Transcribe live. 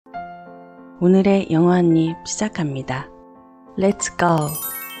오늘의 영어 한입 시작합니다. Let's go!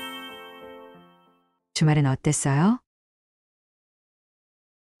 주말엔 어땠어요?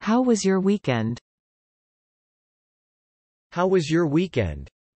 How was your weekend? How was your weekend?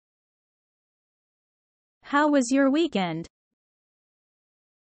 How was your weekend?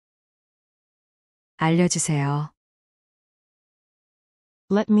 알려주세요.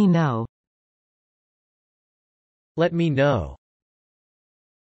 Let me know. Let me know.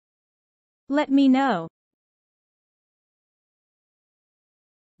 Let me know.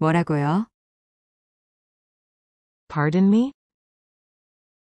 뭐라고요? Pardon me?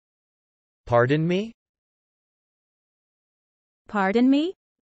 Pardon me? Pardon me?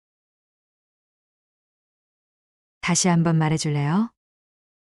 다시 한번 말해줄래요?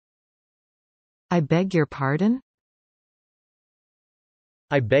 I beg your pardon?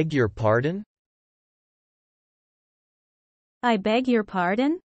 I beg your pardon? I beg your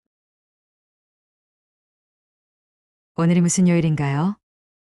pardon? 오늘이 무슨 요일인가요?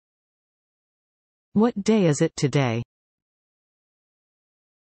 What day is it today?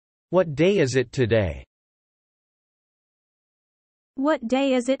 What day is it today? What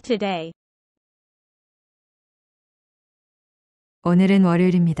day is it today? 오늘은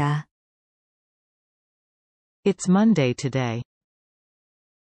월요일입니다. It's Monday today.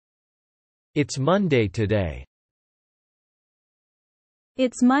 It's Monday today.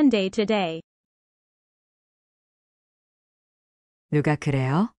 It's Monday today. 누가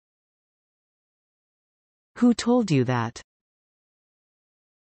그래요? Who told you that?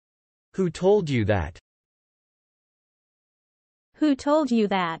 Who told you that? Who told you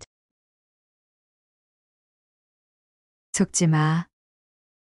that? 속지 마.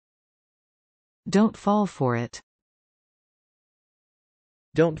 Don't fall for it.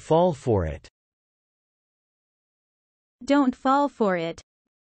 Don't fall for it. Don't fall for it.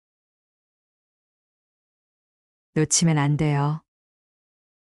 놓치면 안 돼요.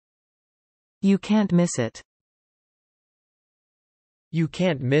 You can't miss it. You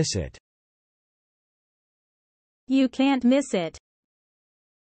can't miss it. You can't miss it.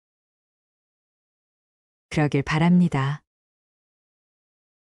 그러길 바랍니다.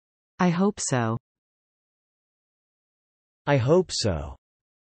 I hope so. I hope so.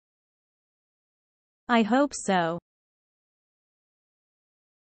 I hope so.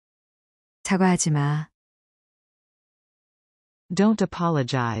 사과하지 마. Don't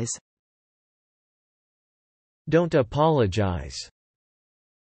apologize. Don't apologize.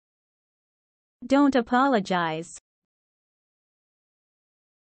 Don't apologize.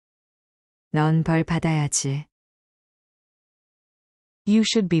 넌 벌 받아야지. You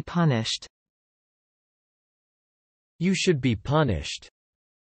should be punished. You should be punished.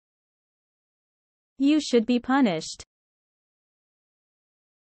 You should be punished.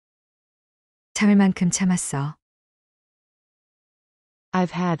 참을 만큼 참았어.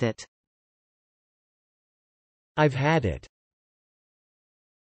 I've had it. I've had it.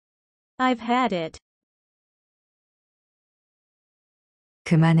 I've had it.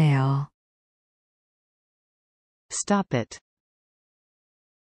 그만해요. Stop it.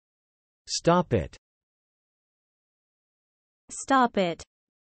 Stop it. Stop it.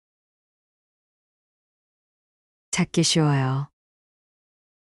 찾기 쉬워요.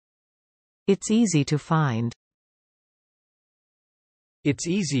 It's easy to find. It's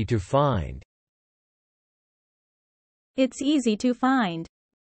easy to find. It's easy to find.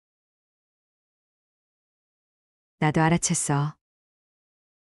 나도 알아챘어.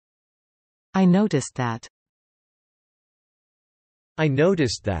 I noticed that. I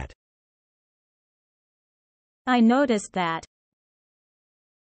noticed that. I noticed that.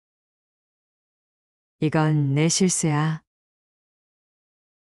 이건 내 실수야.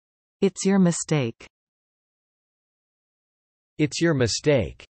 It's your mistake. It's your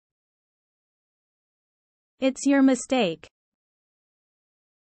mistake. It's your mistake.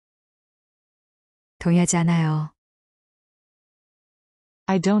 동의하지 않아요.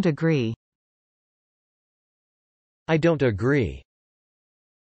 I don't agree. I don't agree.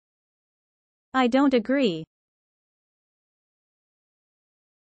 I don't agree.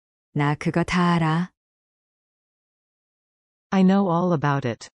 나 그거 다 알아. I know all about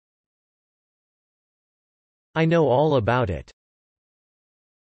it. I know all about it.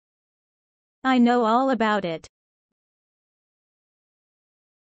 I know all about it.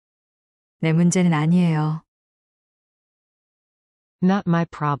 내 문제는 아니에요. Not my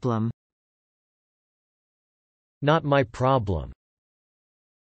problem. Not my problem.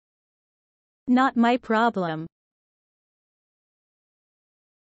 Not my problem.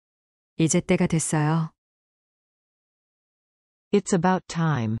 이제 때가 됐어요. It's about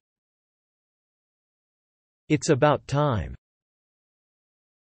time. It's about time.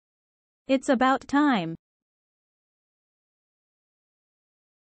 It's about time.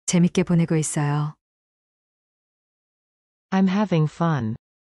 재밌게 보내고 있어요. I'm having fun.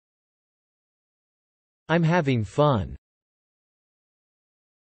 I'm having fun.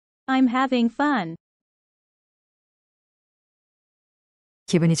 I'm having fun.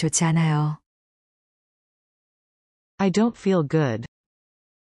 기분이 좋지 않아요. I don't feel good.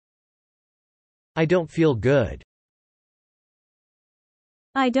 I don't feel good.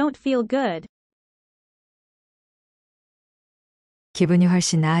 I don't feel good. 기분이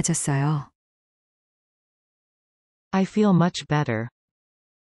훨씬 나아졌어요. I feel much better.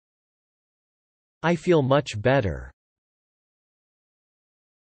 I feel much better.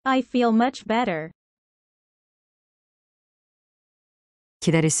 I feel much better.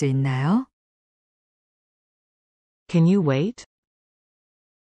 기다릴 수 있나요? Can you wait?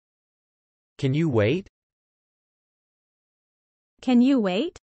 Can you wait? Can you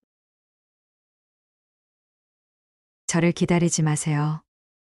wait? 저를 기다리지 마세요.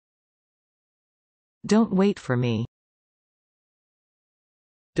 Don't wait for me.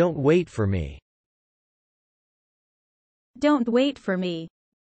 Don't wait for me. Don't wait for me.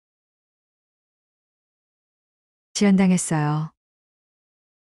 지연당했어요.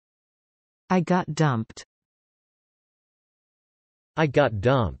 I got dumped. I got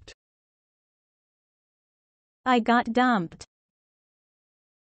dumped. I got dumped.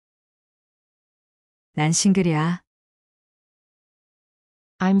 난 싱글이야.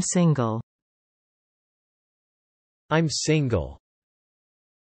 I'm single. I'm single.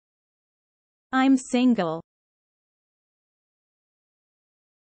 I'm single.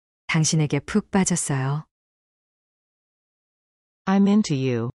 당신에게 푹 빠졌어요. I'm into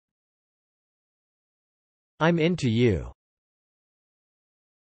you. I'm into you.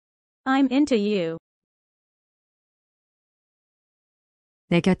 I'm into you.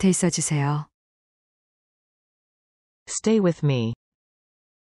 내 곁에 있어 주세요. Stay with me.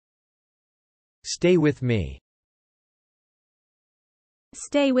 Stay with me.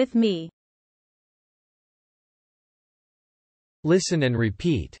 Stay with me. Listen and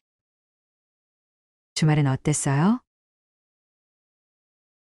repeat. 주말엔 어땠어요?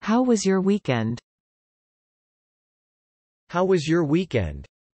 How was your weekend? How was your weekend?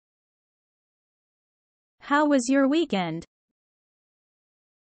 How was your weekend?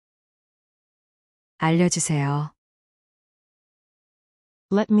 알려주세요.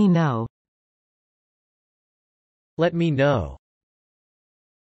 Let me know. Let me know.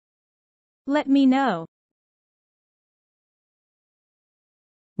 Let me know.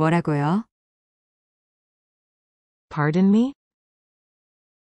 뭐라고요? Pardon me?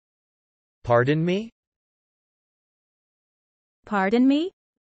 Pardon me? Pardon me?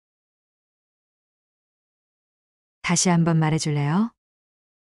 다시 한번 말해줄래요?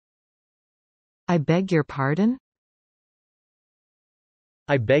 I beg your pardon?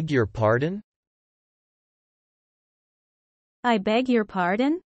 I beg your pardon? I beg your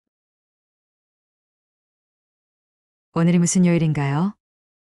pardon? 오늘이 무슨 요일인가요?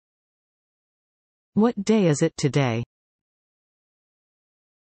 What day is it today?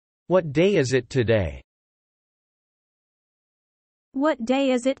 What day is it today? What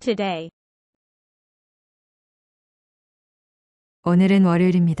day is it today? 오늘은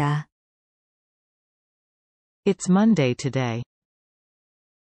월요일입니다. It's Monday today.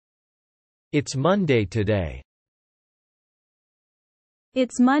 It's Monday today.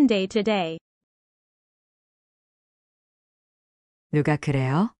 It's Monday today. 누가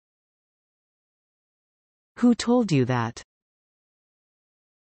그래요? Who told you that?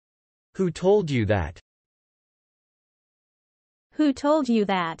 Who told you that? Who told you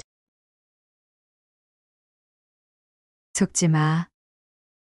that? 속지 마.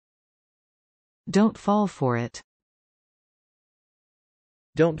 Don't fall for it.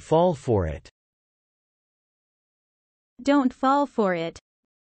 Don't fall for it. Don't fall for it.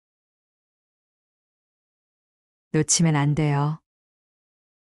 놓치면 안 돼요.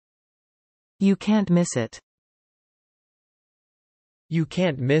 You can't miss it. You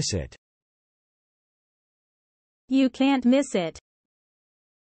can't miss it. You can't miss it.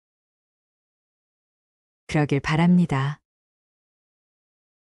 그러길 바랍니다.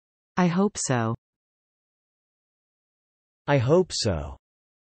 I hope so. I hope so.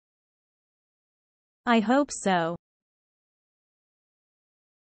 I hope so.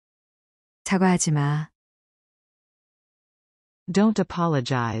 사과하지 마. Don't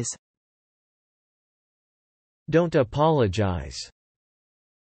apologize. Don't apologize.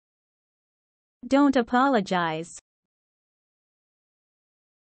 Don't apologize.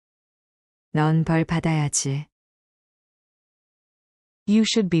 넌 벌 받아야지. You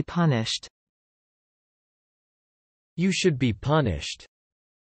should be punished. You should be punished.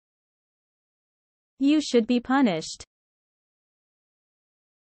 You should be punished.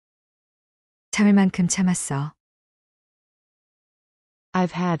 참을 만큼 참았어.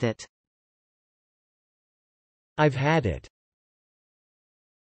 I've had it. I've had it.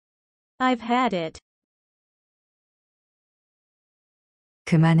 I've had it.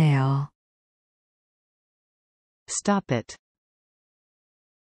 그만해요. Stop it.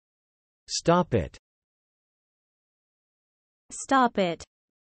 Stop it. Stop it.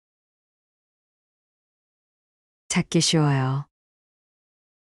 찾기 쉬워요.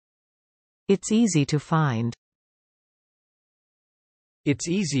 It's easy to find. It's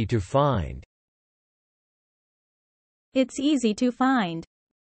easy to find. It's easy to find.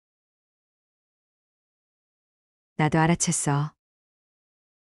 나도 알아챘어.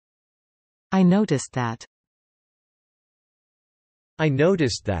 I noticed that. I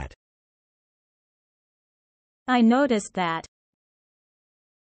noticed that. I noticed that.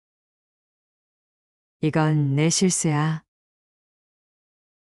 이건 내 실수야.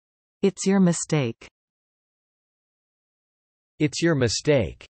 It's your mistake. It's your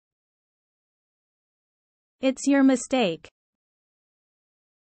mistake. It's your mistake.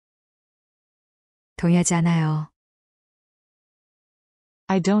 동의하지 않아요.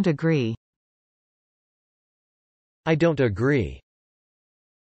 I don't agree. I don't agree.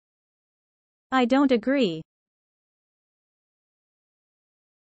 I don't agree.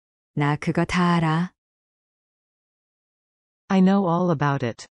 나 그거 다 알아. I know all about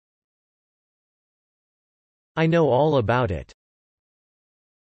it. I know all about it.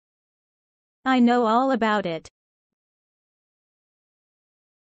 I know all about it.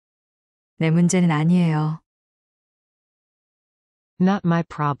 내 문제는 아니에요. Not my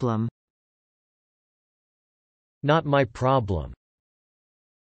problem. Not my problem.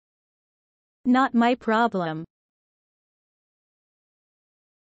 Not my problem.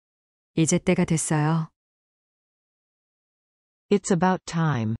 이제 때가 됐어요. It's about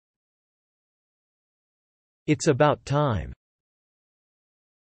time. It's about time.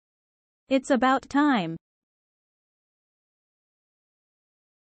 It's about time.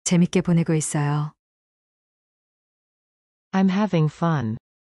 재밌게 보내고 있어요. I'm having fun.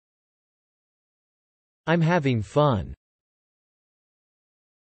 I'm having fun.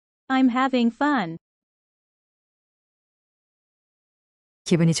 I'm having fun.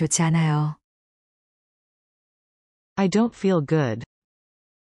 기분이 좋지 않아요. I don't feel good.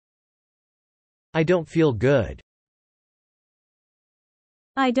 I don't feel good.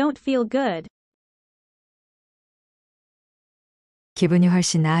 I don't feel good. 기분이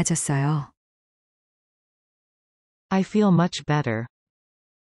훨씬 나아졌어요. I feel much better.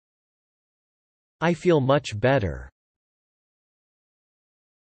 I feel much better.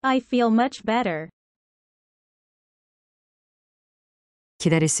 I feel much better.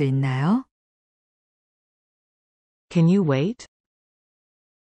 기다릴 수 있나요? Can you wait?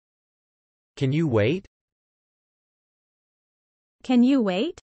 Can you wait? Can you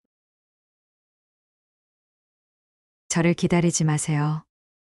wait? 저를 기다리지 마세요.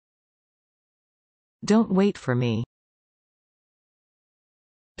 Don't wait for me.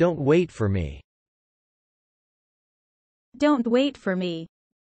 Don't wait for me. Don't wait for me.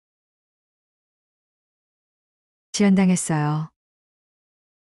 지연당했어요.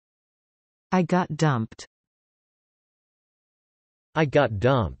 I got dumped. I got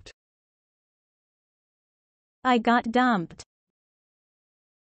dumped. I got dumped.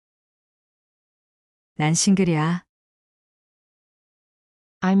 난 싱글이야.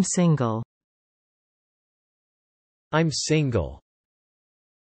 I'm single. I'm single.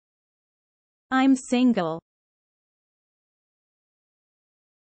 I'm single.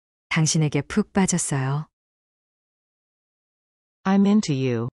 당신에게 푹 빠졌어요. I'm into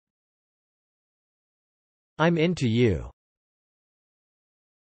you. I'm into you.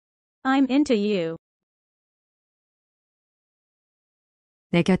 I'm into you.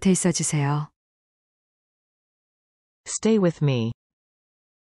 내 곁에 있어 주세요. Stay with me.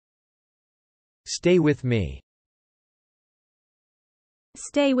 Stay with me.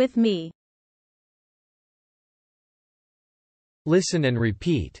 Stay with me. Listen and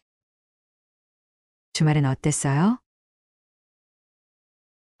repeat. 주말엔 어땠어요?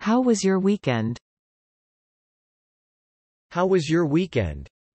 How was your weekend? How was your weekend?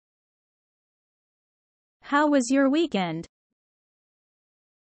 How was your weekend?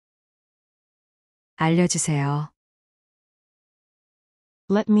 알려주세요.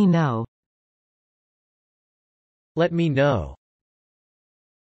 Let me know. Let me know.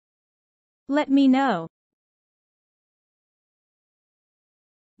 Let me know.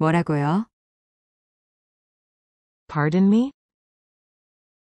 뭐라고요? Pardon me?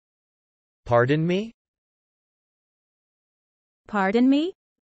 Pardon me? Pardon me?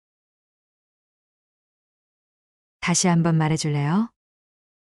 다시 한번 말해줄래요?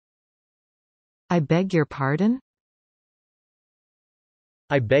 I beg your pardon?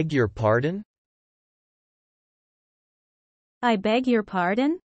 I beg your pardon? I beg your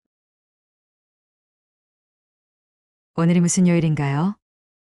pardon? 오늘이 무슨 요일인가요?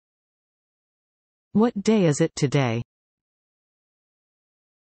 What day is it today?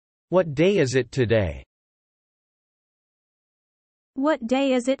 What day is it today? What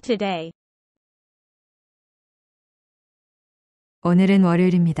day is it today? 오늘은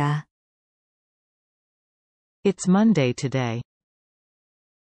월요일입니다. It's Monday today.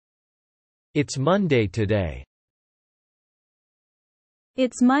 It's Monday today.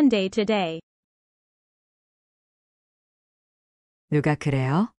 It's Monday today. 누가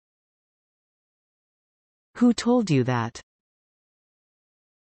그래요? Who told you that?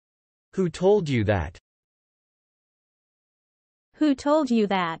 Who told you that? Who told you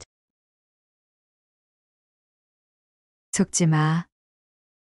that? 속지 마.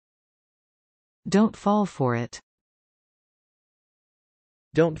 Don't fall for it.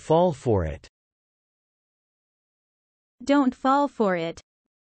 Don't fall for it. Don't fall for it.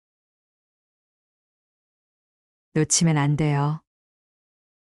 놓치면 안 돼요.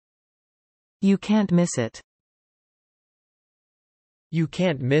 You can't miss it. You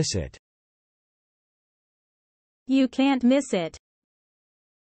can't miss it. You can't miss it.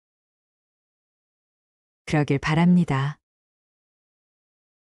 그러길 바랍니다.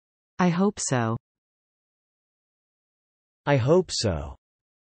 I hope so. I hope so.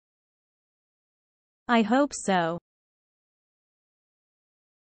 I hope so.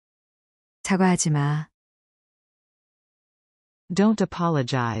 사과하지 마. Don't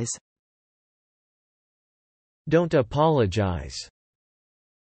apologize. Don't apologize.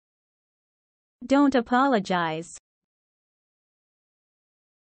 Don't apologize.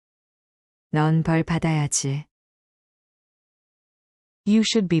 넌 벌 받아야지. You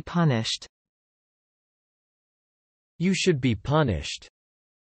should be punished. You should be punished.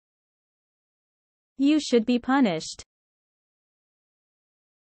 You should be punished.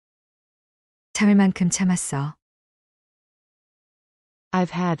 참을 만큼 참았어.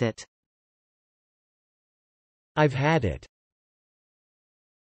 I've had it. I've had it.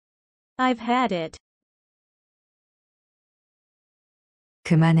 I've had it.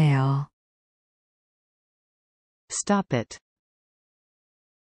 그만해요. Stop it.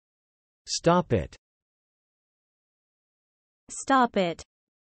 Stop it. Stop it.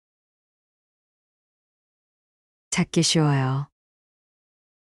 찾기 쉬워요.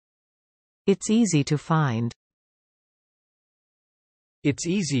 It's easy to find. It's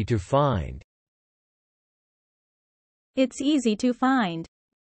easy to find. It's easy to find.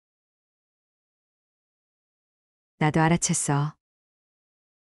 나도 알아챘어.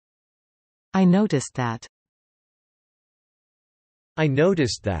 I noticed that. I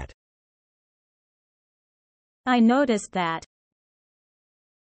noticed that. I noticed that.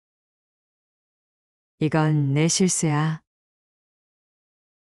 이건 내 실수야.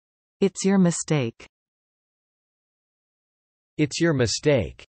 It's your mistake. It's your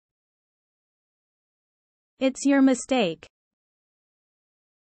mistake. It's your mistake.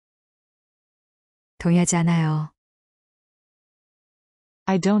 동의하지 않아요.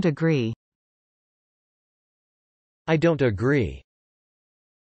 I don't agree. I don't agree.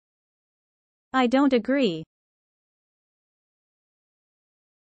 I don't agree.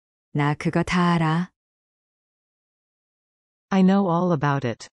 나 그거 다 알아. I know all about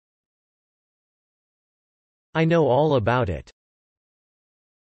it. I know all about it.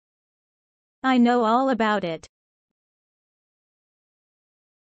 I know all about it.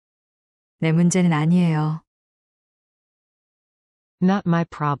 내 문제는 아니에요. Not my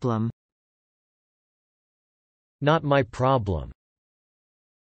problem. Not my problem.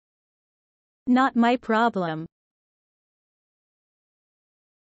 Not my problem.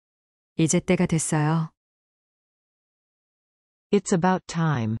 이제 때가 됐어요. It's about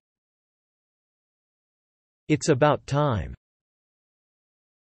time. It's about time.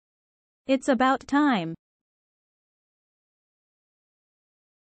 It's about time.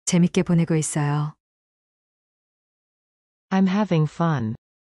 재밌게 보내고 있어요. I'm having fun.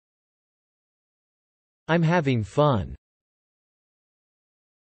 I'm having fun.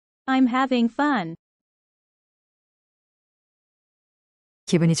 I'm having fun.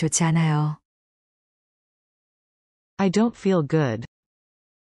 기분이 좋지 않아요. I don't feel good.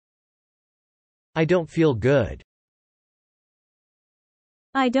 I don't feel good.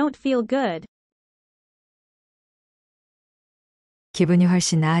 I don't feel good. 기분이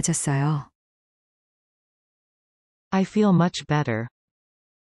훨씬 나아졌어요. I feel much better.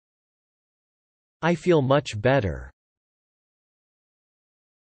 I feel much better.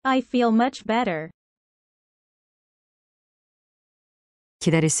 I feel much better.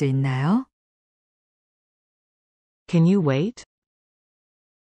 기다릴 수 있나요? Can you wait?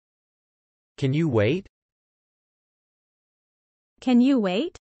 Can you wait? Can you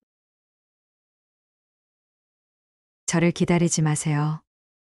wait? 저를 기다리지 마세요.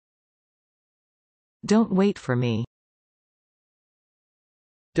 Don't wait for me.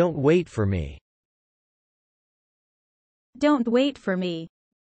 Don't wait for me. Don't wait for me.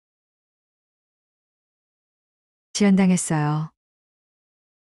 지연당했어요.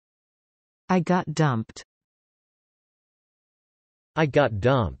 I got dumped. I got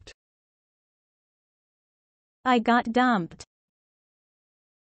dumped. I got dumped.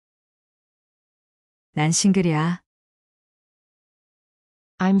 난 싱글이야.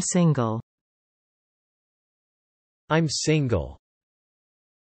 I'm single. I'm single.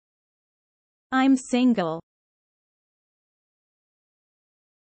 I'm single.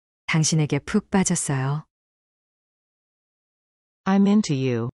 당신에게 푹 빠졌어요. I'm into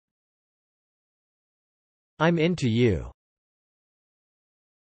you. I'm into you.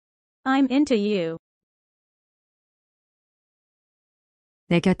 I'm into you.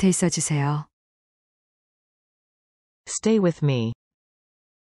 내 곁에 있어 주세요. Stay with me.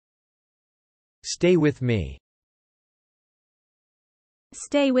 Stay with me.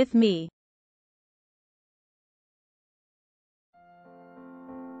 Stay with me.